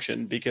and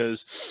function,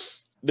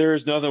 because there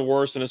is nothing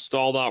worse than a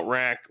stalled out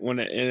rack when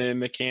in a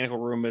mechanical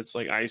room it's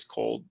like ice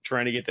cold.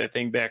 Trying to get that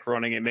thing back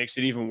running, it makes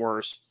it even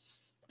worse.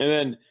 And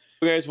then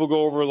you guys will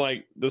go over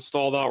like the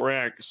stalled out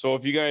rack. So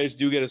if you guys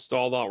do get a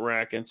stalled out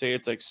rack and say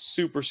it's like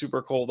super,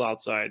 super cold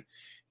outside,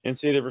 and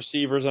say the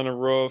receiver's on a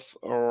roof,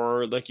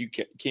 or like you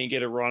can't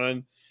get it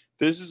running,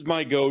 This is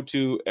my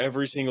go-to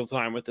every single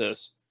time with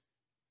this.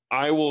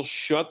 I will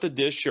shut the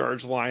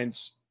discharge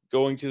lines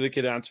going to the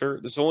condenser.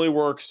 This only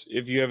works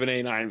if you have an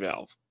A9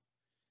 valve.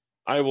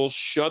 I will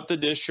shut the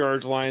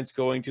discharge lines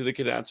going to the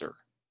condenser.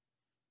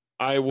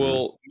 I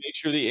will make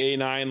sure the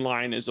A9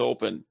 line is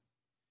open,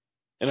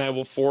 and I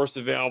will force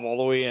the valve all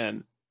the way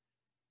in.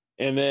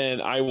 And then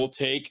I will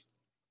take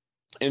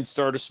and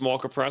start a small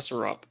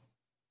compressor up.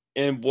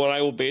 And what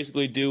I will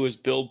basically do is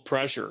build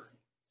pressure,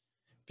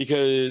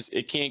 because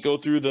it can't go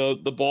through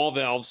the ball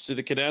valves to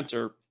the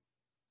condenser.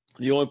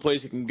 The only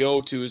place it can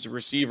go to is the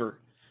receiver.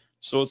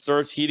 So it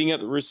starts heating up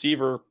the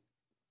receiver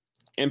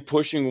and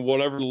pushing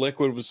whatever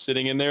liquid was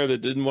sitting in there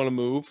that didn't want to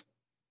move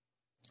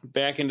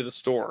back into the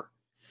store,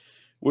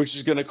 which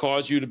is going to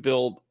cause you to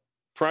build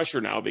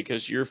pressure now,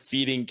 because you're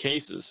feeding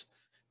cases,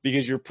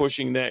 because you're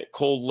pushing that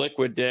cold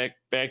liquid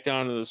back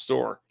down to the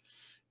store,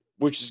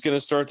 which is going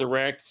to start the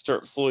rack to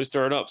slowly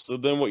start up. So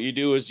then what you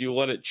do is you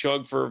let it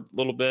chug for a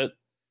little bit,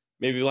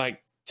 maybe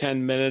like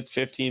 10 minutes,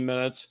 15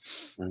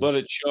 minutes, let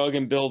it chug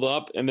and build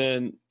up. And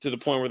then to the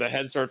point where the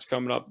head starts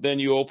coming up, then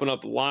you open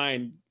up the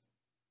line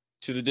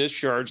to the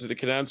discharge of the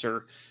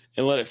condenser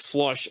and let it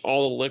flush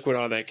all the liquid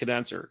out of that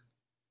condenser.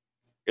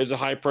 As a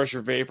high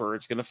pressure vapor,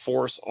 it's going to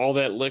force all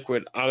that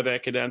liquid out of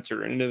that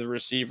condenser and into the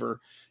receiver,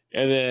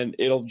 and then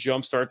it'll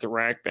jumpstart the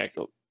rack back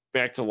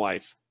to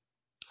life.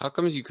 How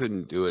comes you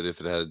couldn't do it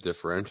if it had a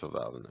differential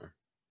valve in there?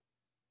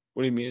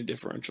 What do you mean a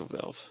differential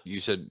valve?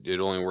 You said it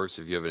only works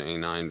if you have an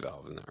A9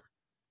 valve in there.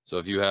 So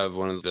if you have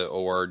one of the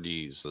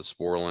ORDs, the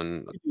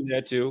Sporlan, you do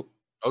that too.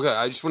 Okay,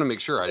 I just want to make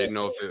sure. I didn't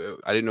know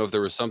if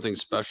there was something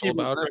special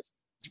about it.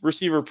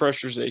 Receiver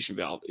pressurization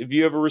valve. If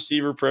you have a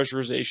receiver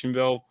pressurization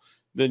valve,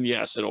 then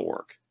yes, it'll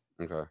work.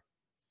 Okay.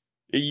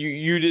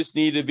 You just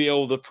need to be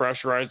able to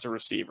pressurize the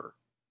receiver.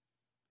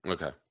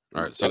 Okay.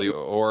 All right. So the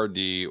ORD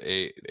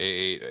A8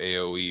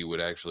 AOE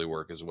would actually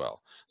work as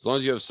well, as long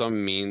as you have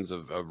some means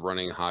of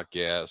running hot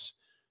gas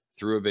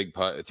through a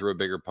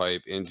bigger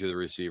pipe into the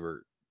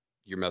receiver.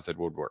 Your method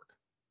would work.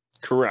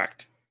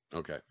 Correct.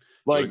 Okay.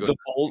 Like the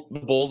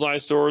Bullseye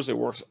stores, it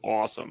works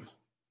awesome.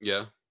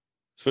 Yeah.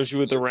 Especially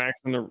with the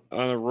racks on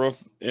the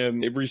roof,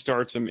 and it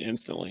restarts them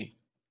instantly.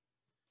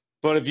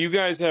 But if you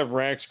guys have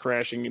racks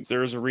crashing,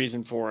 there's a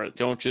reason for it.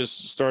 Don't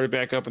just start it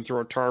back up and throw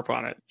a tarp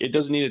on it. It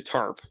doesn't need a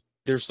tarp.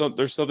 There's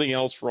something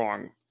else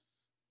wrong.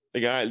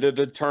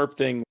 The tarp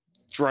thing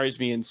drives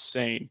me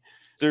insane.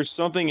 There's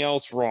something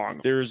else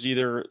wrong. There's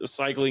either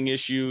cycling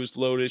issues,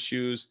 load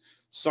issues,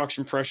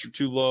 suction pressure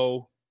too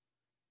low.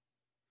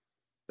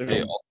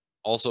 Hey,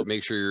 also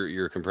make sure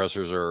your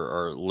compressors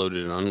are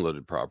loaded and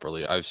unloaded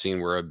properly. I've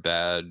seen where a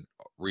bad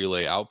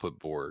relay output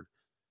board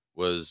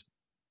was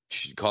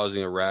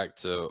causing a rack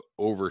to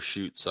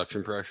overshoot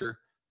suction pressure,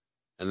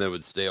 and then it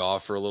would stay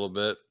off for a little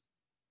bit.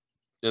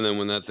 And then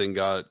when that thing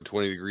got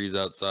 20 degrees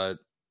outside,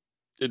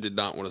 it did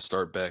not want to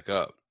start back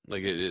up.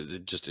 Like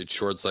it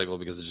short cycled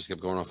because it just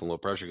kept going off in low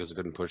pressure because it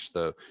couldn't push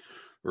the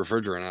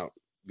refrigerant out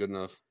good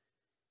enough.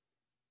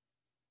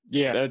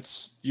 Yeah,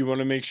 you want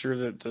to make sure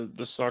that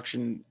the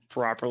suction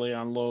properly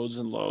on loads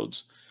and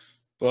loads,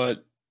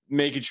 but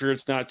making sure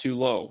it's not too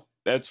low.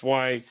 That's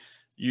why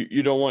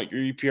you don't want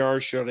your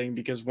EPR shutting,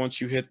 because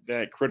once you hit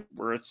that crit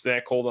where it's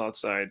that cold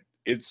outside,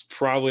 it's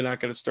probably not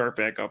going to start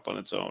back up on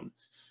its own.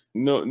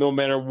 No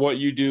matter what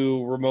you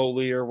do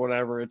remotely or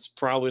whatever, it's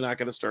probably not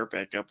going to start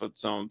back up on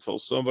its own until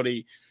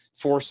somebody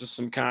forces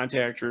some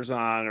contactors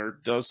on or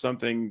does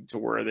something to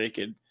where they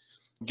could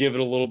give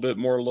it a little bit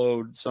more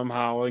load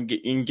somehow and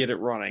get it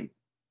running.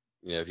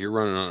 Yeah, if you're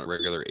running on a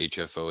regular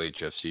HFO,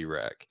 HFC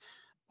rack,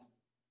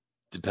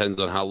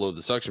 depends on how low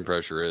the suction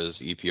pressure is.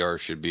 EPR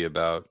should be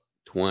about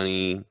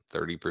 20,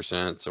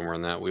 30%, somewhere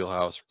in that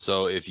wheelhouse.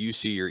 So if you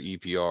see your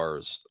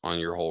EPRs on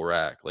your whole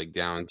rack, like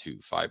down to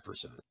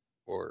 5%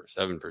 or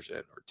 7%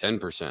 or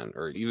 10%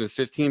 or even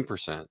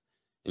 15%,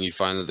 and you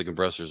find that the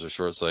compressors are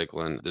short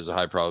cycling, there's a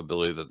high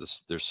probability that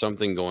there's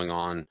something going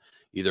on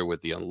either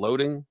with the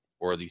unloading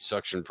or the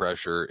suction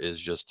pressure is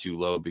just too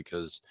low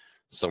because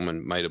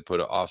someone might have put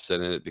an offset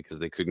in it because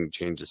they couldn't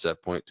change the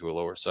set point to a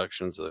lower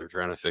suction. So they're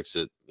trying to fix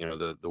it,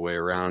 the way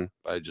around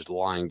by just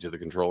lying to the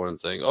controller and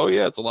saying, oh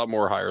yeah, it's a lot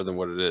more higher than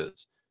what it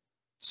is.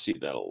 See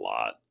that a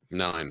lot.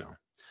 No, I know.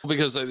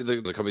 Because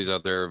the companies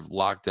out there have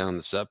locked down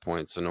the set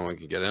points so no one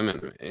can get in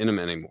them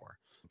anymore.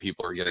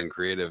 People are getting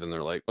creative and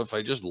they're like, if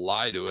I just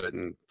lie to it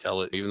and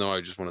tell it, even though I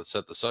just want to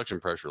set the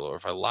suction pressure lower,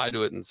 if I lie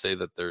to it and say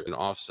that there's an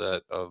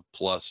offset of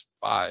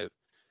 +5,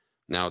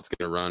 now it's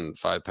going to run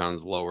 5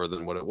 pounds lower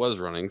than what it was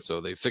running. So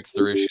they fixed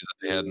their issue that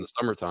they had in the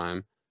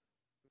summertime,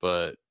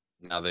 but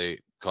now they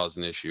cause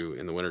an issue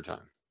in the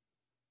wintertime.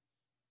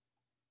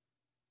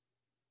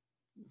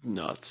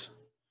 Nuts.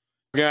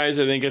 Guys,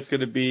 I think it's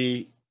going to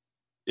be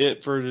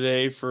it for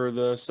today for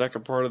the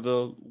second part of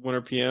the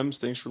Winter PMs.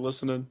 Thanks for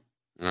listening.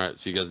 All right.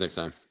 See you guys next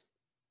time.